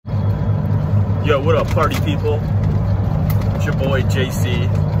Yo, what up, party people? It's your boy JC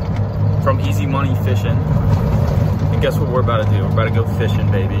from Easy Money Fishing. And guess what we're about to do? We're about to go fishing,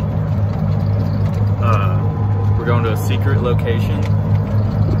 baby. We're going to a secret location.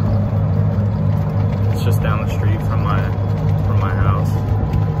 It's just down the street from my house.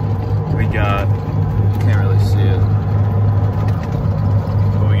 We got, can't really see it,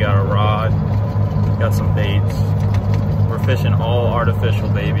 but we got a rod, got some baits. We're fishing all artificial,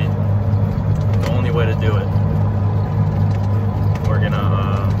 baby. The only way to do it. We're going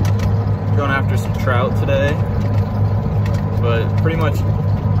after some trout today, but pretty much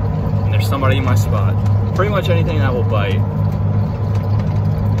there's somebody in my spot. Pretty much anything that will bite.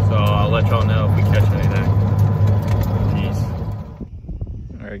 So I'll let y'all know if we catch anything. Peace.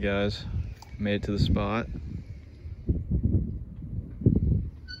 All right, guys, made it to the spot.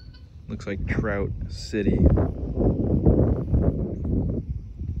 Looks like Trout City.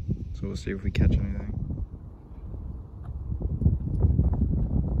 So we'll see if we catch anything.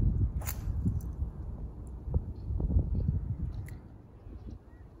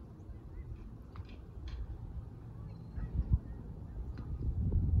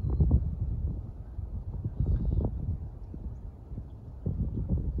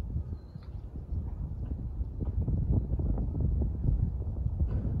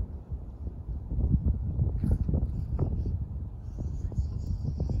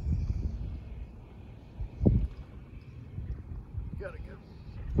 Gotta go.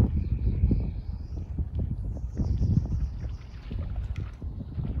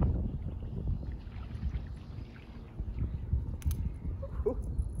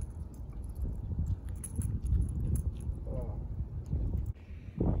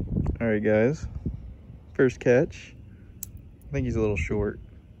 All right, guys. First catch. I think he's a little short.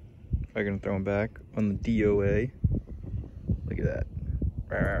 I'm gonna throw him back on the DOA. Look at that.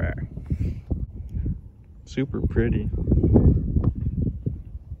 Rah, rah, rah. Super pretty.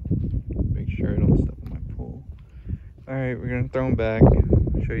 Make sure I don't step on my pole. All right, we're gonna throw him back.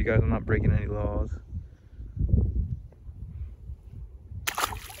 Show you guys I'm not breaking any laws.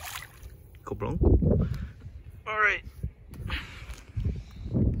 Cool. All right.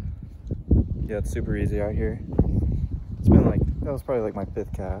 Yeah, it's super easy out here. It's been like, that was probably like my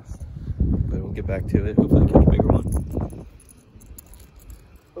 5th cast, but we'll get back to it. Hopefully catch a bigger one.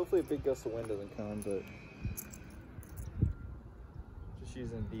 Hopefully a big gust of wind doesn't come, but just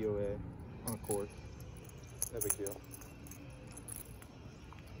using DOA on a cord. No big deal.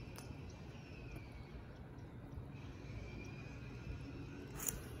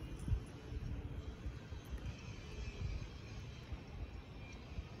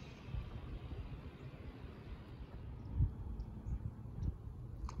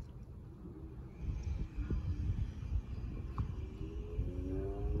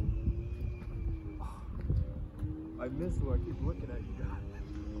 I missed who I keep looking at you guys.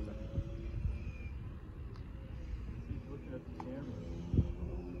 Keep looking at the camera.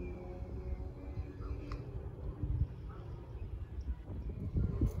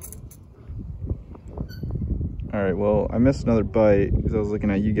 Alright, well, I missed another bite because I was looking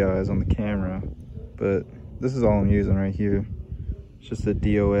at you guys on the camera, but this is all I'm using right here. It's just a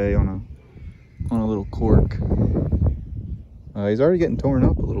DOA on a little cork. He's already getting torn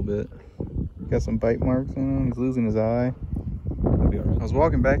up a little bit. Got some bite marks on him. He's losing his eye. That'll be all right. I was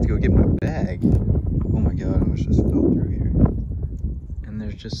walking back to go get my bag. Oh my god, I almost just fell through here. And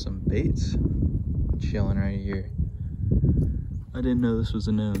there's just some baits chilling right here. I didn't know this was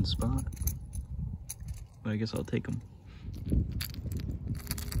a known spot, but I guess I'll take them.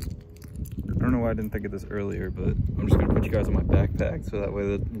 I don't know why I didn't think of this earlier, but I'm just gonna put you guys on my backpack so that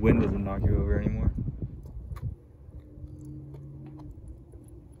way the wind doesn't knock you over anymore.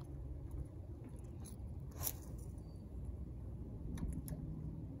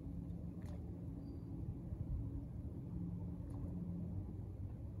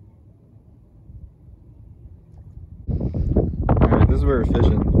 This is where we're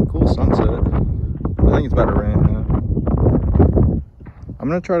fishing. Cool sunset. I think it's about to rain now. I'm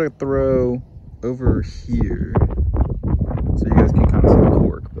gonna try to throw over here so you guys can kind of see the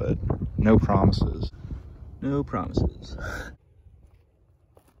cork, but no promises. No promises.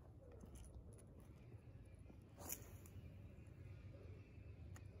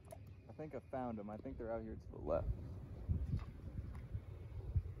 I think I found them. I think they're out here to the left.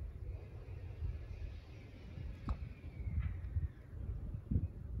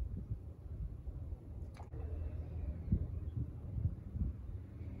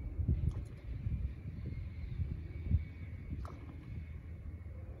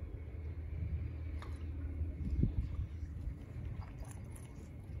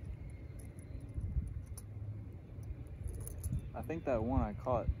 I think that one I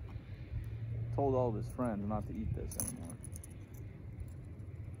caught told all of his friends not to eat this anymore.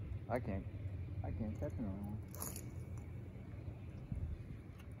 I can't catch another one.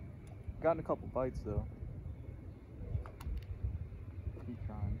 Gotten a couple bites though. Keep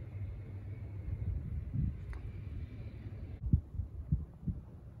trying.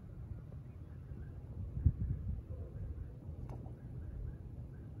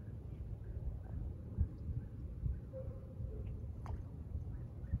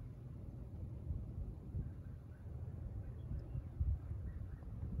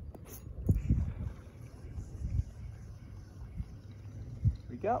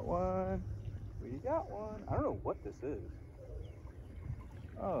 We got one. We got one. I don't know what this is.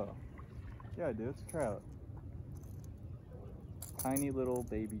 Oh, yeah, I do. It's a trout. Tiny little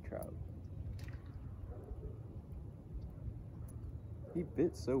baby trout. He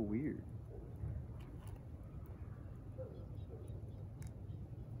bit so weird.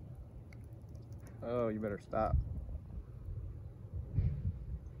 Oh, you better stop.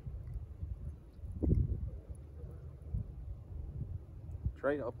 It's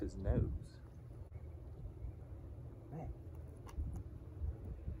right up his nose. Man.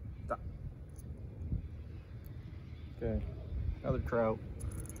 Stop. Okay, another trout.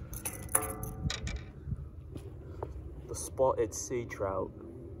 The Spotted Sea Trout.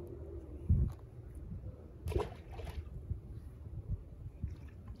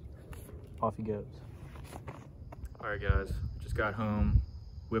 Off he goes. All right, guys, just got home,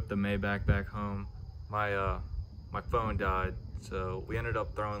 whipped the Maybach back home. My phone died, so we ended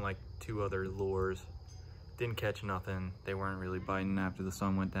up throwing like 2 other lures. Didn't catch nothing. They weren't really biting after the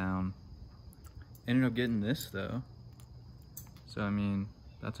sun went down. Ended up getting this though. So I mean,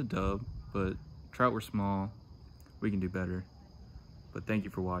 that's a dub, but trout were small. We can do better. But thank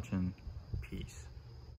you for watching. Peace.